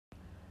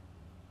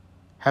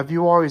Have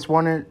you always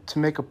wanted to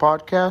make a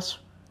podcast?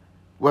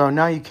 Well,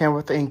 now you can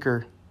with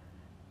Anchor.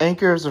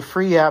 Anchor is a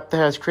free app that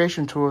has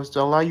creation tools that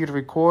allow you to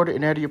record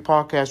and edit your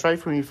podcast right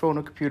from your phone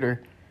or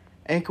computer.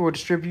 Anchor will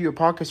distribute your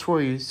podcast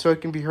for you so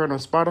it can be heard on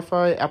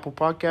Spotify, Apple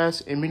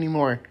Podcasts, and many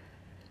more.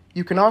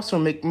 You can also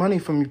make money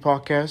from your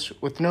podcast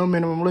with no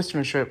minimum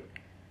listenership.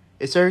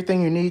 It's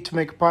everything you need to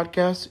make a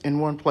podcast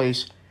in one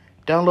place.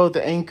 Download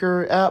the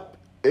Anchor app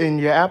in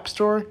your app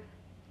store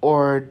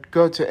or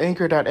go to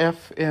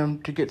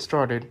anchor.fm to get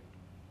started.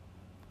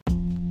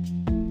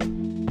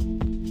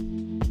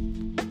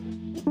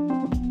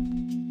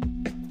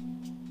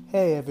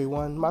 Hey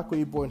everyone, Michael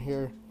Eborn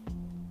here.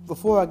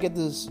 Before I get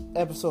this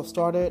episode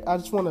started, I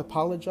just want to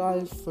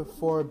apologize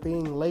for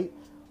being late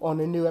on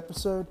a new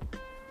episode.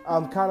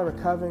 I'm kind of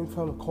recovering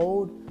from a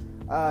cold.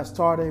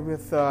 Started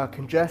with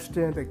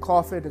congestion and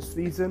coughing this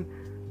season,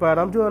 but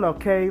I'm doing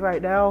okay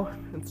right now.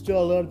 I'm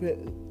still a little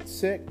bit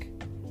sick,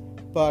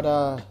 but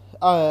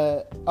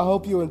I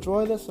hope you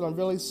enjoy this, and I'm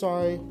really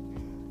sorry.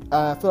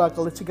 I feel like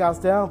I let you guys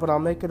down, but I'll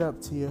make it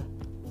up to you.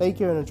 Thank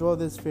you and enjoy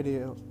this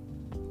video.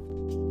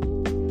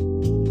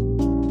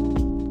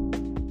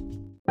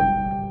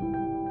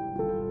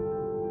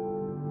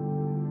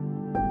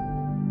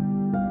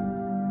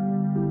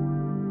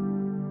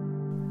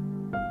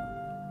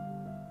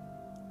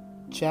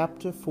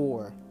 Chapter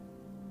 4.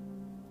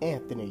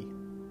 Anthony.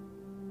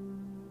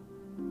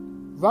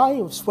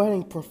 Ryan was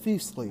sweating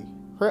profusely.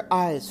 Her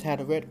eyes had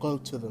a red glow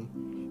to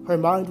them. Her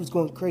mind was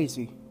going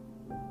crazy.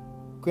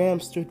 Graham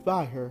stood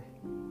by her.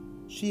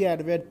 She had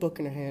a red book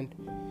in her hand.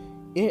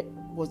 It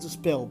was a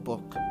spell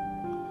book.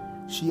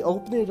 She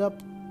opened it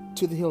up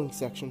to the healing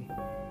section.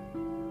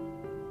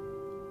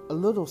 A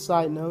little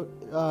side note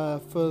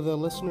for the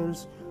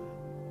listeners.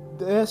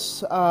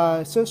 This,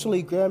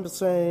 essentially Graham is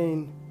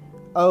saying,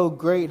 "Oh,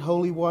 great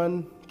Holy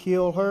One,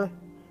 kill her."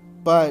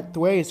 But the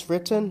way it's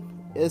written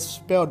is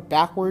spelled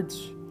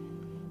backwards.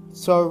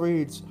 So it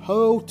reads,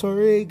 Ho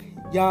Torig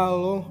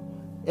Yalo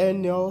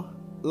Enyo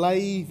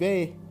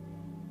Laive.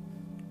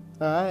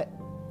 Alright.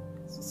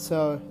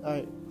 So,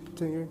 alright,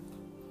 continue.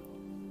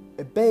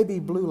 A baby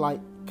blue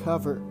light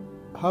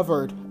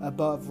hovered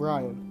above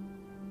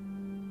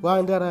Ryan.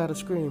 Ryan let out a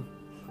scream.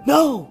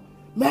 "No!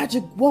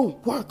 Magic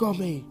won't work on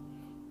me!"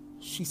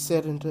 she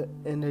said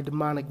in a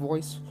demonic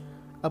voice.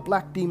 A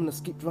black demon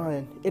escaped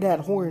Ryan. It had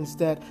horns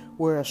that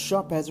were as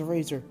sharp as a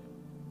razor.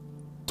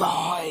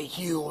 "Die,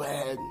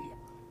 human,"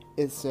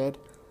 it said.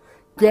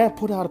 Graham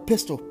pulled out a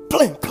pistol.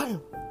 Blam,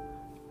 blam.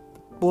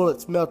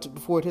 Bullets melted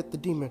before it hit the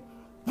demon.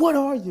 "What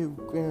are you?"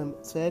 Graham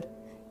said.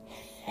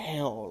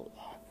 "Hell,"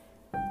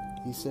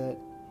 he said.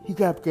 He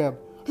grabbed Graham.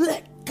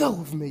 "Let go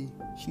of me,"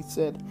 she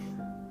said.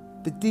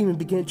 The demon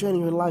began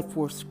draining her life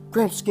force.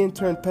 Graham's skin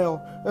turned pale.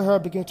 Her hair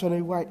began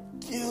turning white.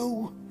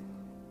 "You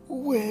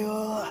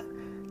will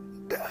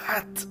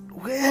not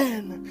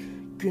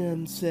win,"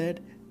 Graham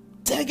said.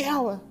 "Take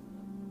hour."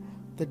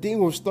 The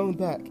demon was thrown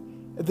back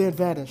and then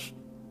vanished.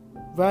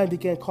 Ryan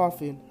began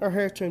coughing. Her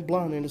hair turned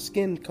blonde and her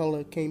skin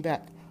color came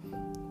back.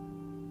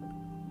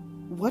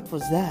 "What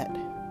was that?"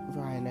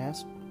 Ryan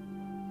asked.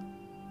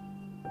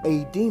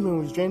 "A demon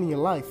was draining your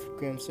life,"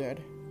 Graham said.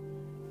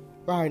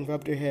 Ryan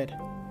rubbed her head.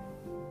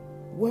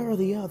 "Where are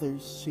the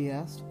others?" she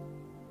asked.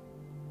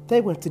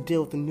 "They went to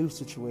deal with the new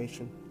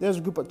situation. There's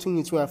a group of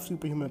teens who have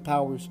superhuman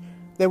powers.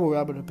 They were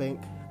robbing a bank,"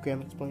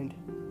 Graham explained.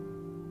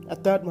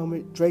 At that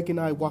moment, Drake and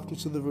I walked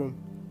into the room.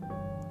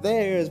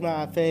 "There's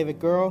my favorite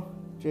girl,"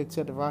 Drake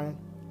said to Ryan.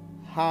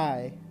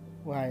 "Hi,"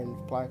 Ryan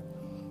replied.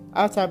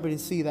 I was happy to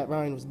see that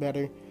Ryan was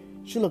better.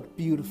 She looked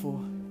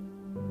beautiful.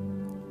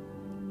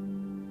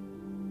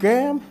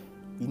 "Graham,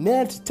 you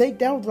managed to take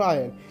down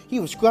Ryan. He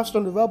was crushed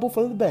on the rubble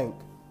from the bank,"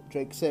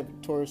 Drake said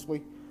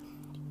victoriously.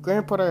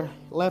 Graham put her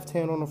left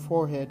hand on her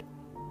forehead.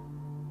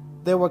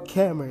 "There were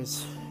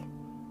cameras.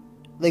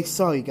 They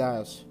saw you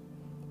guys.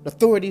 The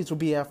authorities will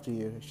be after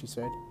you," she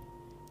said.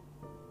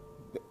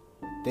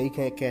 "They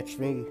can't catch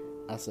me,"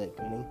 I said,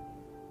 grinning.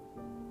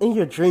 "In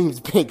your dreams,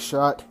 big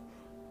shot,"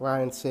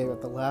 Ryan said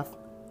with a laugh.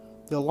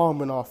 The alarm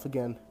went off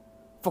again.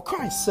 "For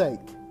Christ's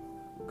sake,"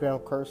 Graham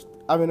cursed.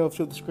 I ran over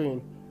to the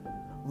screen.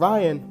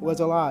 Ryan was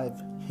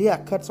alive. He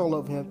had cuts all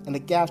over him and a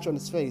gash on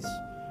his face.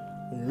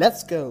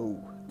 "Let's go,"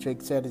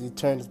 Jake said as he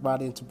turned his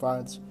body into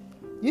Ryan's.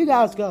 "You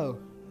guys go,"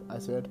 I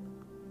said.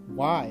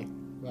 "Why?"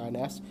 Ryan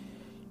asked.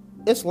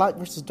 "It's light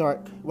versus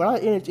dark. When our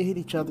energy hit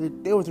each other,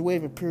 there was a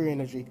wave of pure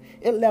energy.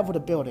 It leveled the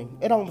building.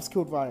 It almost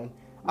killed Ryan.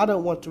 I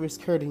don't want to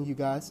risk hurting you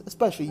guys,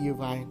 especially you,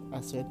 Ryan,"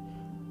 I said.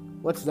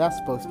 "What's that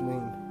supposed to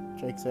mean?"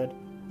 Jake said.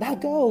 "Now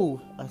go,"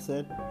 I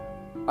said.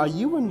 "Are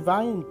you and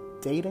Ryan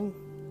dating?"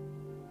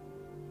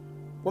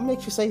 "What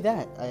makes you say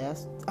that?" I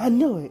asked. "I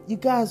knew it. You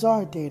guys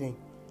are dating."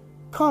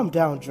 "Calm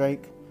down,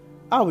 Drake.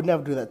 I would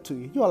never do that to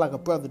you. You are like a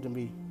brother to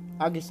me."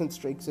 I just sent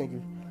Drake's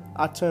anger.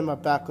 I turned my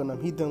back on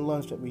him. He then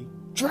lunged at me.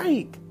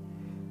 "Drake!"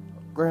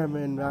 Graham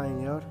and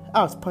Ryan yelled.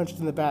 I was punched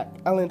in the back.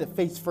 I landed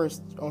face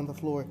first on the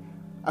floor.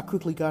 I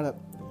quickly got up.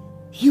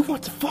 "You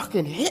want to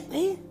fucking hit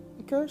me?"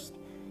 he cursed.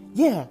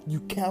 "Yeah,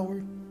 you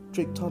coward,"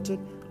 Drake taunted.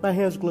 My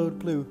hands glowed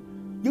blue.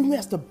 "You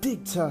messed up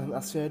big time,"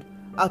 I said.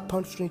 I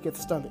punched Drake at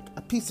the stomach.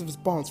 A piece of his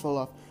bonds fell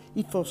off.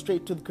 He fell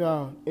straight to the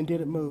ground and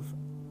didn't move.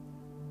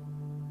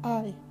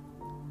 I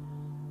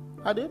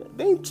didn't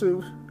mean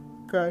to,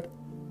 cried.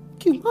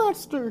 You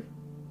monster!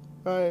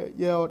 I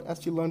yelled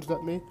as she lunged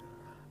at me.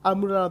 I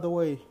moved out of the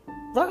way.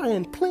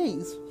 Ryan,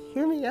 please,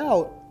 hear me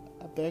out,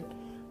 I begged.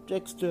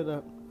 Drake stood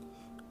up.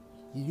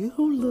 You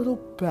little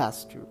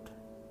bastard,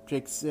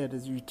 Drake said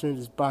as he returned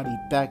his body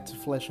back to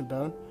flesh and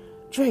bone.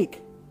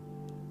 Drake,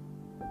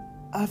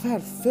 I've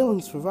had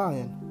feelings for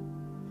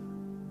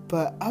Ryan,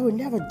 but I would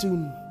never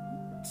do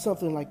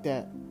something like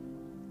that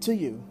to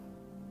you.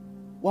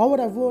 Why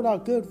would I ruin our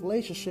good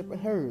relationship and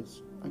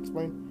hers? I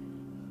explained.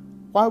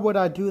 Why would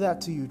I do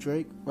that to you,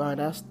 Drake? Ryan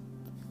asked.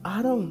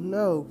 I don't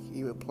know,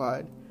 he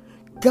replied.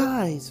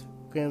 Guys,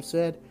 Graham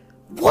said.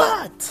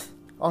 What?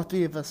 All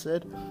three of us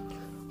said.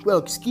 Well,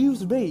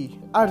 excuse me.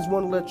 I just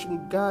want to let you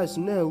guys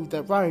know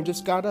that Ryan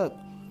just got up.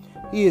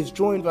 He is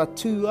joined by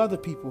two other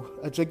people,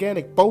 a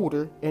gigantic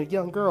boulder and a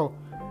young girl.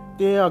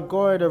 They are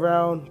going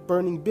around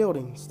burning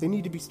buildings. They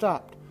need to be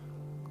stopped.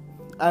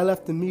 I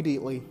left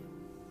immediately.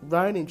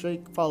 Ryan and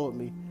Drake followed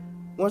me.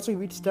 Once we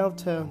reached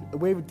downtown, a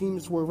wave of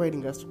demons were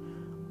awaiting us.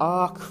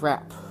 Ah,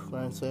 crap,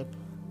 Ryan said.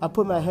 I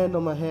put my hand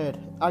on my head.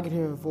 I could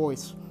hear her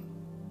voice.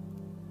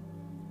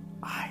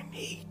 I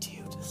need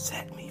you to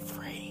set me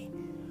free.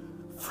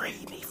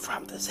 Free me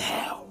from this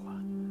hell.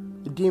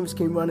 The demons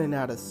came running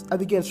at us. I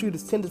began shooting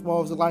tennis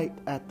balls of light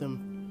at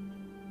them.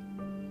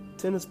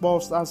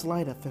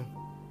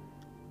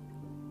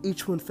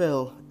 Each one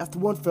fell. After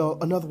one fell,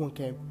 another one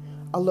came.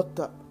 I looked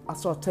up. I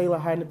saw Taylor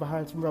hiding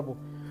behind some rubble.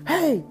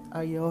 Hey!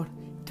 I yelled.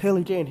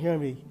 Taylor didn't hear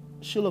me.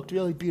 She looked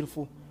really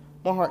beautiful.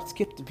 My heart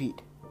skipped a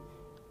beat.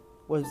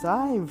 Was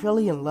I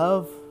really in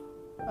love?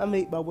 I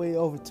made my way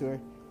over to her.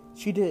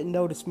 She didn't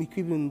notice me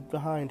creeping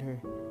behind her.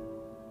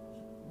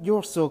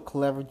 You're so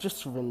clever. Just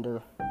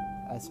surrender,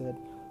 I said.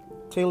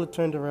 Taylor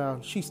turned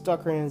around. She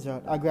stuck her hands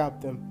out. I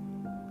grabbed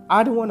them.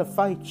 I don't want to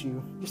fight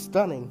you. You're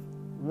stunning.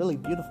 Really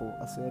beautiful,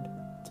 I said.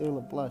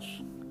 Taylor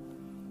blushed.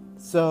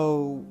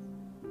 So,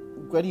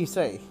 what do you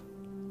say?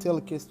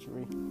 Taylor kissed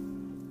me.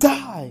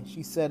 Die,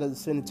 she said as the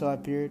Centaur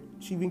appeared.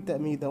 She winked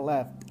at me, then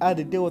laughed. I had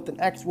to deal with an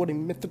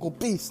axe-wielding mythical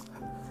beast.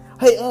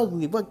 Hey,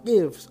 ugly, what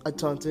gives? I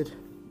taunted.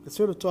 The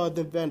Centaur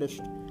then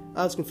vanished.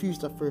 I was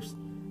confused at first.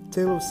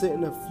 Taylor was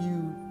sitting a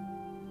few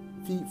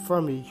feet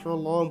from me. Her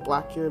long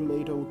black hair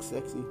made her look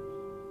sexy.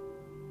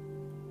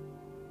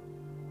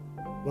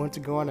 Want to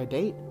go on a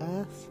date? I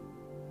asked.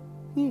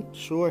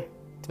 Sure,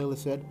 Taylor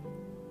said.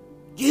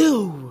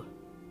 You!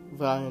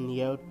 Ryan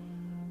yelled.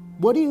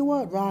 What do you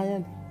want,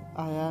 Ryan?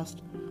 I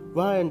asked.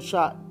 Ryan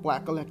shot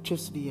black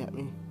electricity at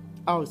me.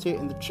 I was hit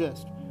in the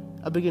chest.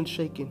 I began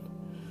shaking.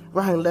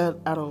 Ryan let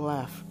out a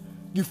laugh.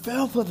 You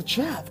fell for the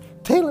trap.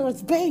 Taylor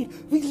is bait.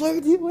 We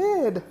lured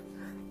you in.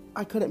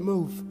 I couldn't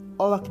move.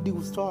 All I could do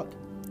was talk.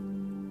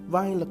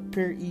 Ryan looked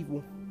pure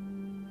evil.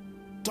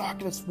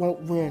 Darkness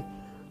won't win.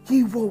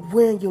 You won't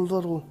win, you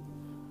little...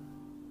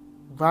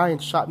 Ryan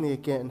shot me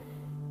again.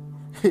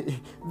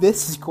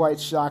 This is quite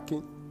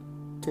shocking,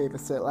 Taylor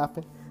said,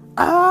 laughing.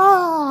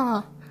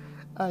 Ah!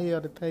 I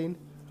yelled in pain.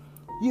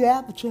 You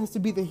had the chance to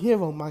be the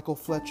hero, Michael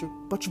Fletcher,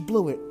 but you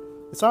blew it.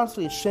 It's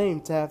honestly a shame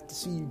to have to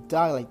see you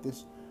die like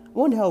this. I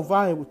wonder how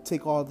Ryan would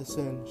take all this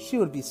in. She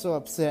would be so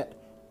upset,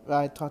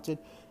 Ryan taunted.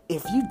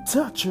 If you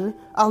touch her,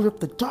 I'll rip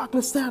the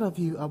darkness out of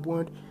you, I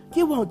warned.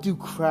 You won't do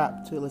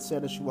crap, Taylor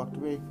said as she walked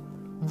away.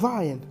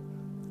 Ryan,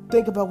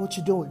 think about what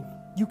you're doing.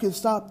 You can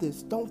stop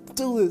this. Don't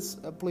do this,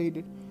 I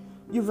pleaded.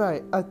 You're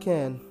right, I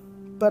can.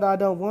 But I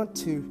don't want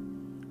to.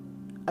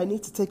 I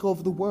need to take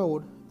over the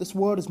world. This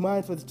world is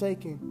mine for the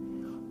taking.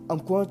 I'm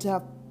going to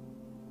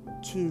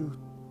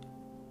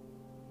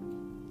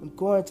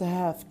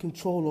have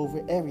control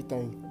over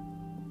everything.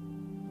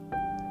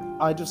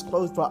 I just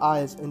closed my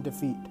eyes in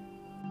defeat.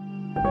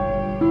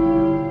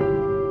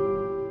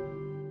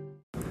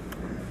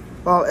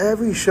 While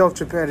every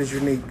shelter pet is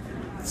unique,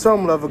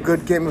 some love a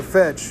good game of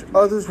fetch,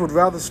 others would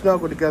rather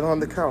snuggle together on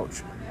the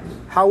couch.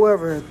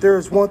 However, there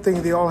is one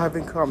thing they all have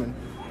in common.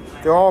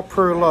 They're all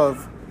pure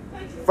love.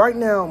 Right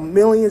now,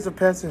 millions of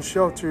pets in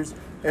shelters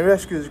and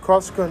rescues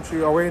across the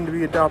country are waiting to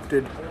be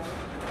adopted.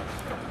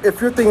 If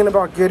you're thinking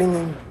about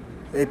getting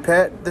a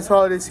pet this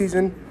holiday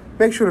season,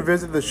 make sure to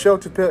visit the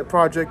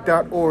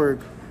shelterpetproject.org.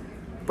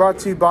 Brought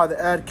to you by the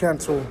Ad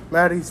Council,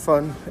 Maddie's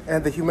Fund,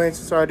 and the Humane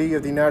Society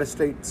of the United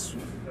States.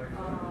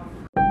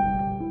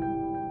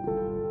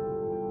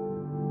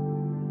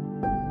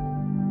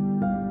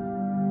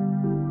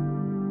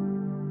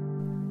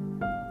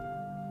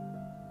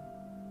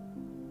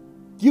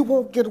 You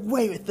won't get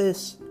away with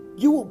this.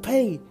 You will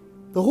pay.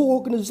 The whole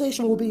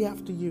organization will be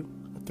after you,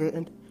 I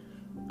threatened.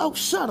 Oh,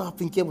 shut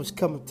up and get what's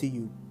coming to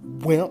you,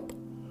 wimp,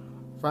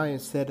 Ryan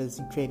said as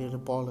he created a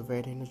ball of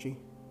red energy.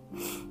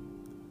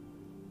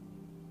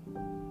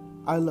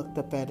 I looked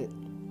up at it.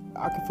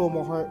 I could feel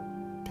my heart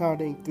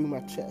pounding through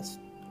my chest.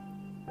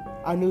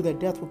 I knew that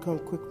death would come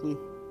quickly.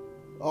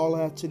 All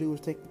I had to do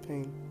was take the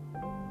pain.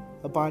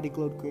 A body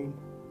glowed green.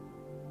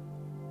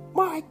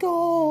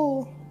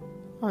 Michael!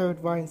 I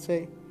heard Ryan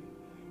say.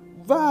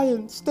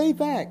 Ryan, stay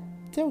back.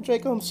 Tell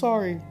Drake I'm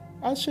sorry.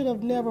 I should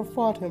have never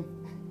fought him.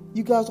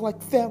 You guys are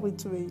like family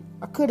to me.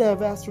 I could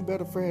have asked for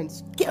better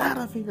friends. Get out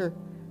of here,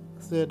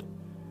 I said.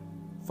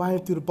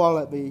 Ryan threw the ball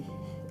at me.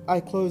 I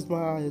closed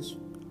my eyes.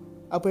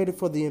 I waited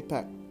for the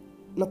impact.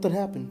 Nothing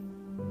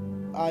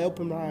happened. I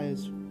opened my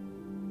eyes.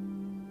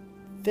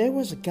 There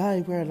was a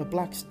guy wearing a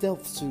black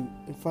stealth suit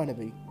in front of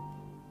me.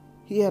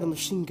 He had a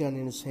machine gun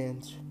in his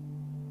hands.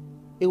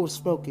 It was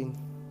smoking.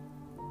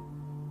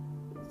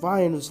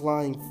 Ryan was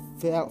lying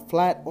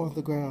flat on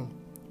the ground.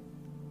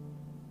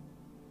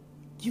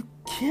 You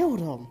killed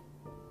him,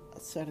 I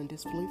said in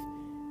disbelief.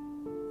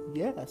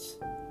 Yes,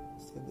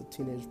 said the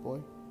teenage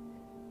boy.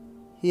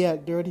 He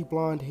had dirty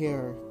blonde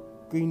hair,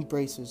 green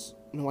braces,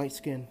 and white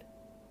skin.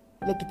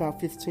 He looked about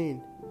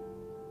 15.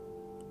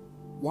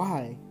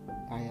 Why?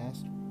 I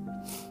asked.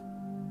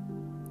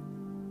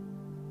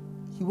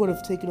 He would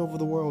have taken over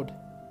the world.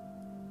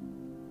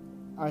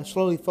 I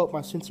slowly felt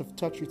my sense of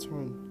touch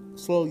return,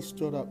 slowly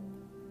stood up.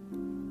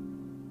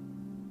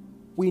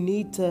 We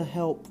need to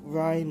help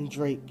Ryan and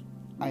Drake,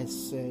 I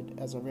said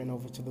as I ran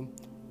over to them.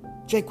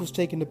 Drake was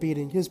taking a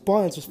beating. His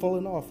bonds was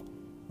falling off.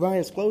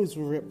 Ryan's clothes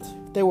were ripped.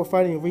 They were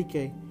fighting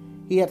Enrique.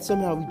 He had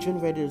somehow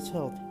regenerated his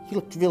health. He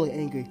looked really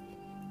angry.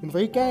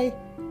 Enrique,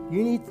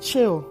 you need to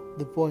chill,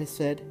 the boy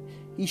said.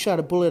 He shot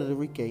a bullet at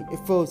Enrique.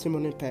 It froze him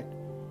on impact.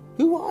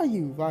 Who are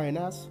you? Ryan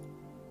asked.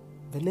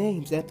 The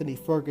name's Anthony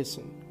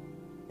Ferguson,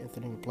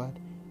 Anthony replied.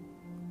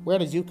 Where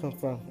did you come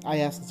from? I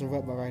asked as I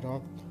rubbed my right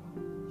arm.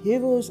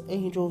 Heroes,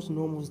 angels,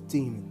 normals,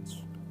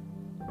 demons.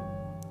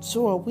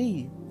 So are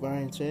we,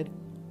 Ryan said.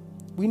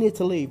 We need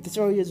to leave. This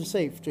area isn't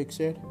safe, Drake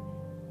said.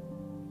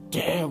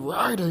 Damn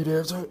right it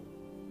isn't,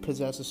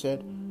 Possessor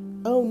said.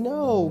 Oh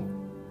no,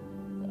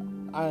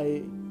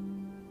 I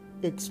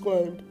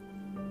exclaimed.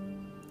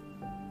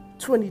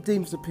 20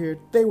 demons appeared.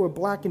 They were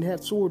black and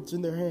had swords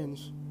in their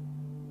hands.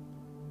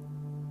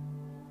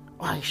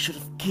 I should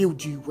have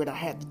killed you when I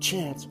had the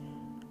chance,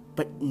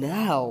 but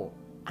now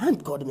I'm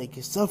going to make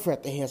you suffer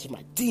at the hands of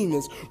my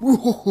demons.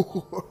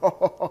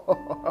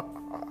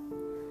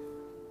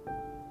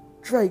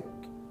 Drake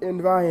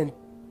and Ryan,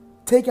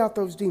 take out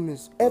those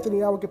demons. Anthony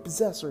and I will get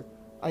Possessor,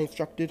 I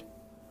instructed.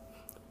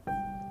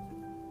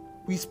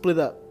 We split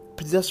up.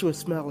 Possessor was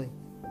smiling.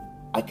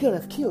 I could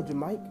have killed you,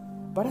 Mike,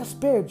 but I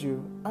spared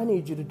you. I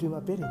need you to do my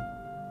bidding.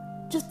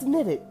 Just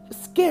admit it. You're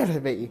scared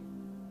of me,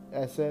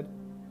 I said.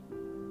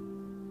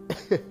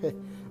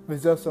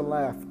 Possessor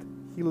laughed.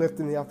 He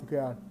lifted me off the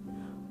ground.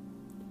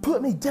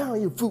 Put me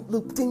down, you Fruit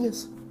Loop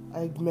dingus,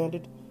 I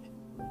demanded.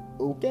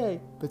 Okay,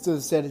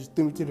 Possessor said as he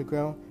threw me to the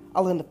ground.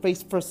 I landed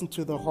face first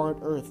into the hard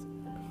earth.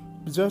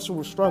 Possessor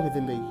was stronger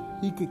than me.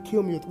 He could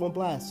kill me with one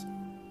blast.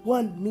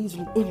 One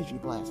measly energy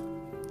blast.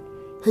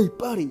 Hey,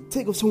 buddy,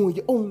 take us home on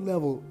your own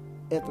level,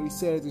 Anthony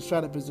said as he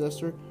shot at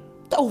Possessor.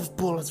 Those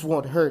bullets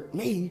won't hurt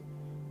me.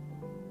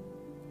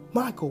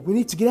 Michael, we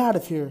need to get out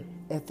of here,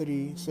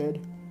 Anthony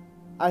said.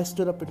 I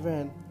stood up and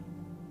ran.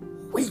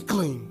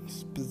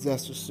 Weaklings,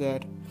 Possessor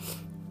said.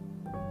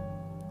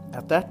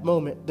 At that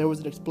moment, there was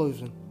an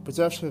explosion.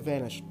 Possessor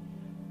vanished.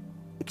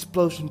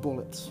 Explosion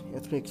bullets,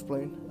 Anthony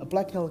explained. A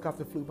black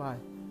helicopter flew by.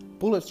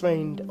 Bullets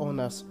rained on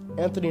us.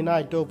 Anthony and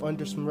I dove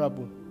under some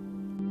rubble.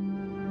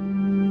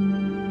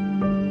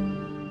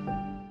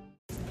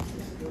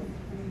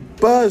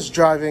 Buzz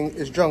driving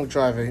is drunk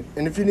driving,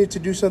 and if you need to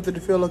do something to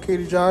feel okay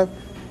to drive,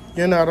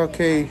 you're not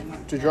okay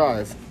to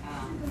drive.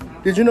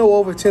 Did you know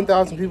over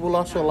 10,000 people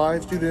lost their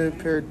lives due to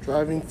impaired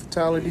driving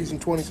fatalities in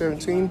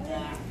 2017?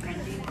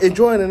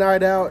 Enjoying a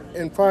night out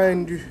and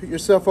find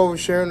yourself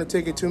oversharing or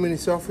taking too many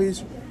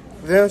selfies?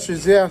 If the answer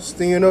is yes,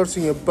 then you're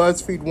noticing your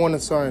BuzzFeed warning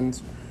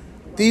signs.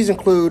 These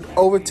include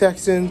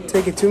over-texting,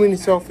 taking too many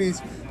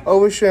selfies,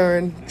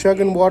 oversharing,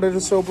 chugging water to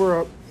sober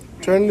up,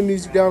 turning the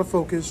music down to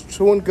focus,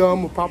 chewing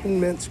gum or popping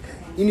mints,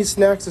 eating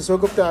snacks to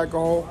soak up the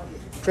alcohol,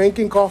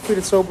 drinking coffee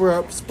to sober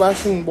up,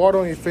 splashing water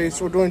on your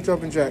face, or doing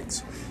jumping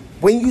jacks.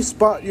 When you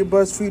spot your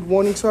BuzzFeed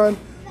warning sign,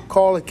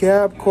 call a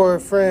cab, call a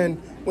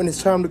friend when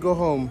it's time to go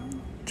home.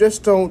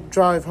 Just don't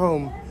drive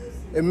home.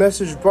 A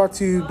message brought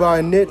to you by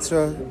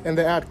NHTSA and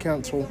the Ad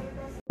Council.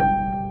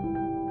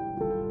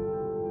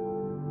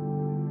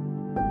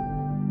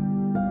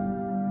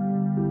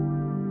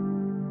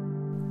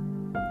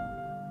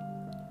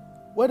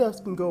 What else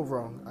can go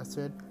wrong? I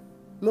said.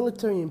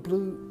 Military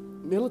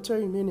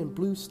men in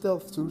blue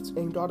stealth suits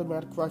aimed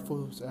automatic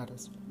rifles at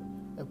us.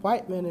 A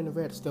white man in a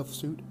red stealth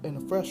suit and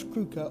a fresh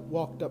crew cut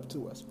walked up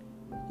to us.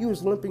 He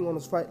was limping on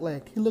his right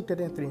leg. He looked at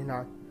Anthony and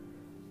I.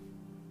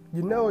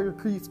 You know your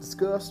creeds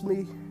disgust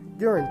me.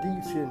 You're in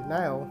deep shit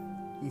now,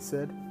 he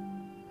said.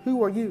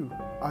 Who are you?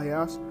 I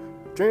asked.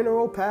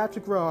 General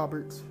Patrick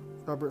Roberts,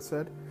 Robert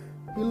said.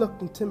 He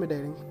looked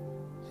intimidating.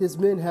 His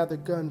men had their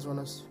guns on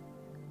us.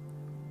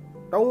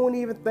 Don't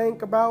even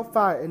think about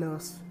fighting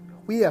us.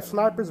 We have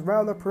snipers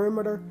around the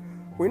perimeter.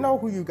 We know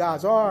who you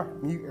guys are,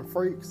 mutant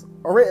freaks.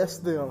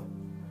 Arrest them.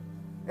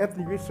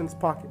 Anthony reached in his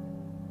pocket.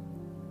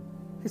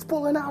 He's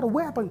pulling out a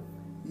weapon,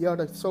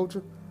 yelled a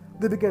soldier.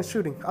 They began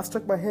shooting. I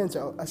stuck my hands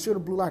out. A shield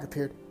of blue light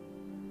appeared.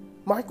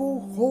 Michael,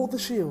 hold the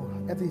shield,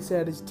 Anthony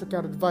said as he took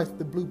out a device with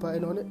the blue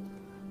button on it.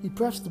 He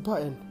pressed the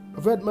button.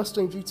 A red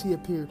Mustang GT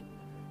appeared.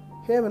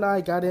 Him and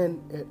I got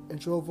in it and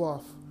drove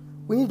off.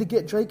 We need to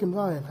get Drake and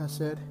Ryan, I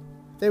said.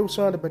 They were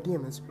surrounded by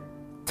demons.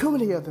 Too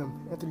many of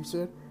them, Anthony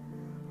said.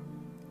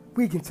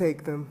 We can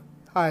take them,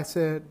 I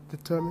said,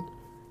 determined.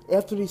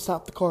 Anthony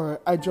stopped the car.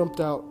 I jumped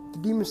out. The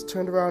demons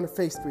turned around and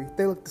faced me.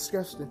 They looked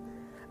disgusting,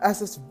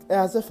 as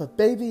if a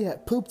baby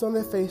had pooped on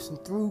their face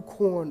and threw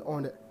corn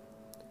on it.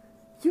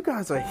 You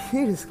guys are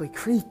hideously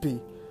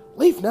creepy.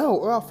 Leave now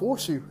or I'll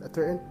force you, I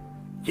threatened.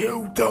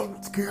 You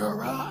don't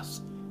scare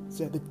us,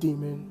 said the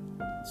demon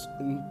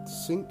in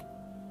sync.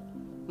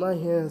 My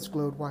hands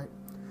glowed white.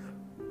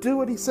 Do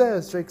what he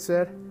says, Drake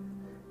said.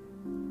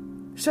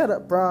 Shut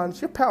up,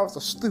 Bronze. Your powers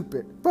are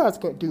stupid. Bronze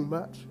can't do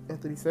much,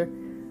 Anthony said.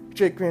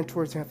 Drake ran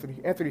towards Anthony.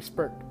 Anthony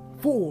smirked.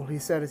 Fool, he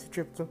said as he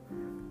tripped him.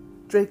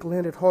 Drake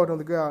landed hard on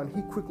the ground.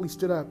 He quickly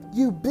stood up.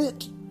 You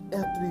bitch!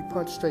 Anthony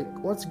punched Drake.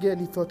 Once again,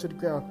 he fell to the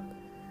ground.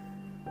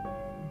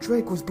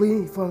 Drake was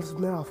bleeding from his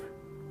mouth.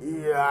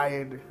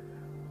 Yeah,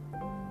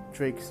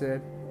 Drake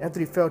said.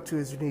 Anthony fell to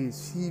his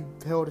knees. He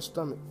held his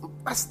stomach.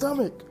 My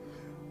stomach!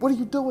 What are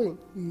you doing?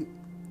 He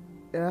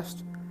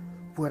asked.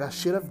 What I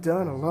should have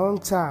done a long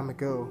time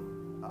ago.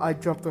 I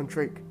jumped on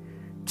Drake.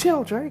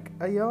 Chill, Drake,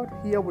 I yelled.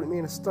 He elbowed me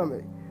in the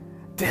stomach.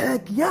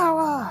 Dag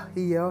yawa!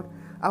 He yelled.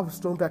 I was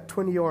thrown back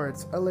 20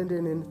 yards. I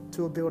landed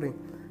into a building.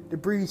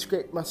 Debris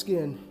scraped my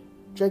skin.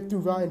 Drake threw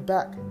Ryan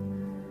back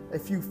a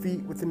few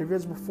feet with an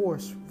invisible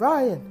force.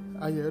 Ryan!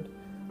 I yelled.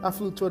 I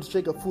flew towards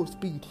Drake at full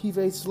speed. He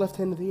raised his left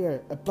hand in the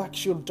air. A black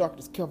shield of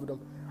darkness covered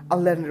him. I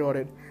landed on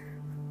it.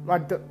 My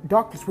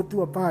darkness went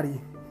through my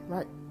body.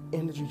 My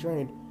energy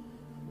drained.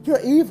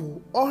 You're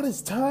evil. All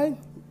this time?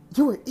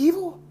 You were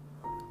evil?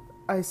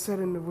 I said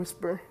in a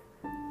whisper.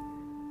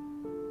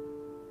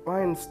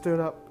 Ryan stood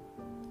up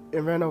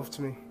and ran over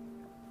to me.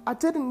 I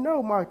didn't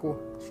know, Michael,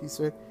 she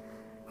said.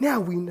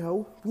 Now we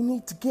know. We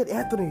need to get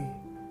Anthony.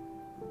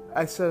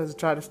 I said as I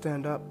tried to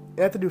stand up.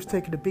 Anthony was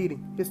taking a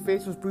beating. His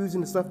face was bruised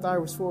and his left eye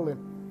was swollen.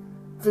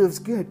 Feels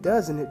good,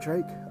 doesn't it,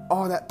 Drake?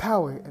 All that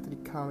power, Anthony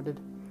commented.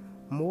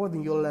 More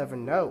than you'll ever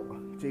know,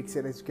 Jake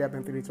said as he grabbed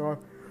Anthony's arm.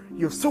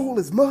 Your soul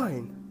is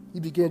mine. He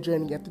began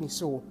draining Anthony's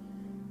soul.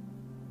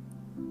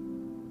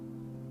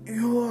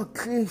 You're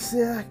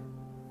crazy,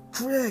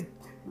 Craig.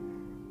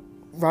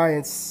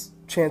 Ryan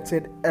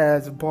chanted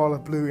as a ball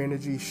of blue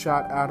energy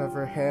shot out of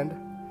her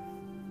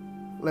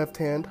left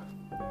hand.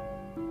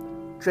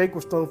 Drake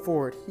was thrown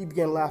forward. He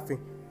began laughing.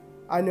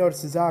 I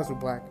noticed his eyes were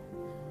black.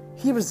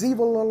 He was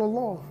evil all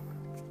along,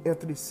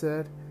 Anthony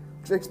said.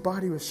 Drake's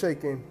body was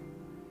shaking.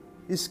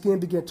 His skin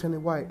began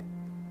turning white.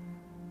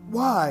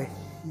 Why?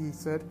 He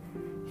said.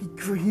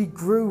 He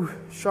grew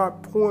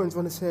sharp horns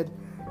on his head.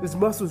 His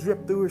muscles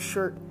ripped through his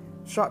shirt.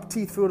 Sharp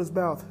teeth filled his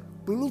mouth.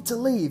 We need to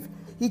leave.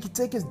 He can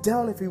take us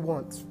down if he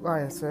wants,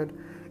 Ryan said.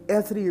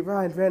 Anthony and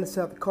Ryan ran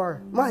inside the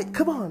car. Mike,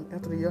 come on,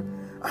 Anthony yelled.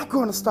 I'm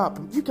going to stop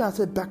him. You guys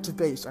head back to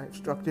base, I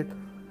instructed.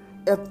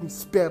 Anthony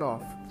sped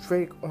off.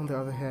 Drake, on the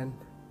other hand,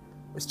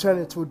 was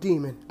turning into a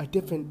demon, a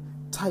different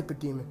type of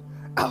demon.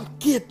 I'll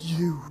get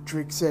you,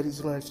 Drake said as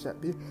he lunged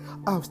at me.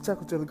 I was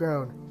tackled to the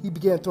ground. He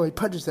began throwing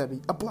punches at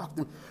me. I blocked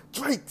him.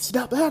 Drake,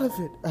 snap out of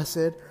it, I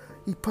said.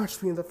 He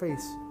punched me in the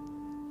face.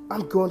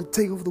 I'm going to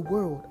take over the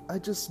world. I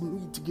just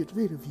need to get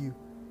rid of you.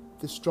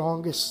 The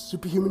strongest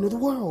superhuman in the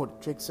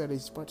world, Drake said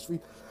as he punched me.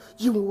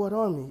 You and what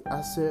army?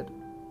 I said.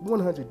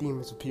 100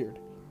 demons appeared.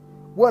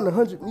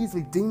 100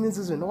 measly demons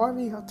is an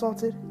army, I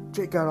taunted.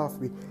 Drake got off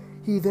me.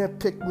 He then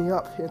picked me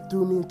up and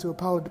threw me into a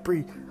pile of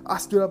debris. I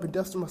stood up and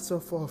dusted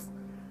myself off.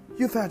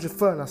 You've had your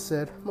fun, I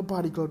said. My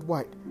body glowed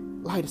white.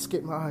 Light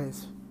escaped my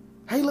eyes.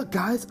 Hey, look,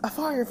 guys, a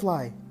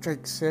firefly,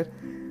 Drake said.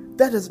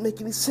 That doesn't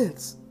make any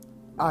sense,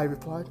 I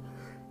replied.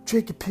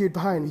 Drake appeared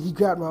behind me. He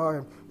grabbed my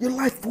arm. Your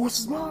life force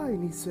is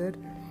mine, he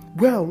said.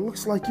 Well,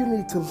 looks like you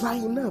need to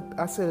lighten up,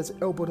 I said as I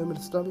elbowed him in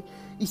the stomach.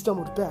 He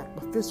stumbled back.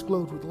 My fist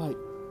glowed with light.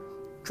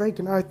 Drake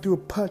and I threw a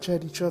punch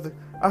at each other.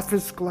 Our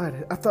fists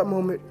collided. At that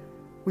moment,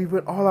 we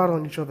went all out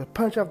on each other.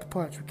 Punch after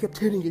punch. We kept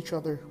hitting each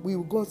other. We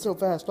were going so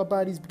fast, our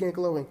bodies began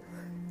glowing.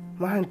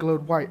 Mine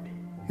glowed white.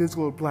 His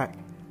glowed black.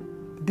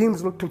 The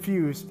demons looked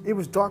confused. It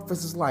was dark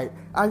versus light.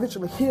 I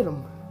eventually hit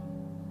him.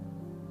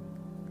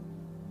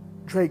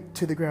 Drake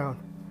to the ground.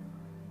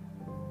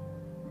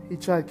 He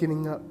tried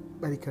getting up,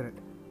 but he couldn't.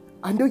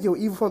 I knew you were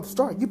evil from the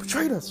start. You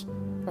betrayed us,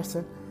 I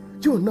said.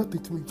 You are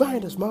nothing to me.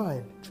 Ryan is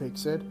mine, Drake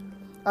said.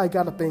 I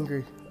got up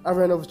angry. I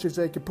ran over to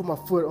Drake and put my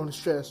foot on his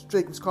chest.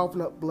 Drake was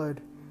coughing up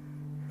blood.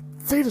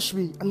 Finish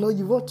me. I know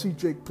you want to,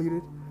 Drake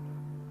pleaded.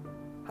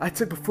 I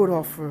took the foot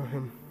off for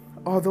him.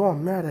 Although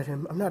I'm mad at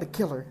him, I'm not a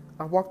killer.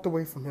 I walked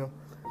away from him.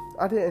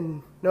 I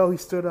didn't know he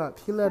stood up.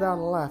 He let out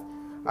a laugh.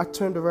 I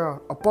turned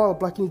around. A ball of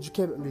black energy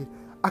came at me.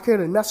 I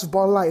created a massive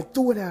ball of light and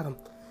threw it at him.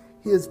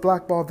 His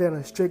black ball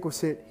vanished. Drake was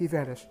hit. He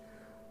vanished.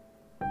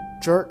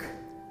 Jerk,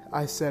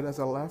 I said as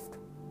I left.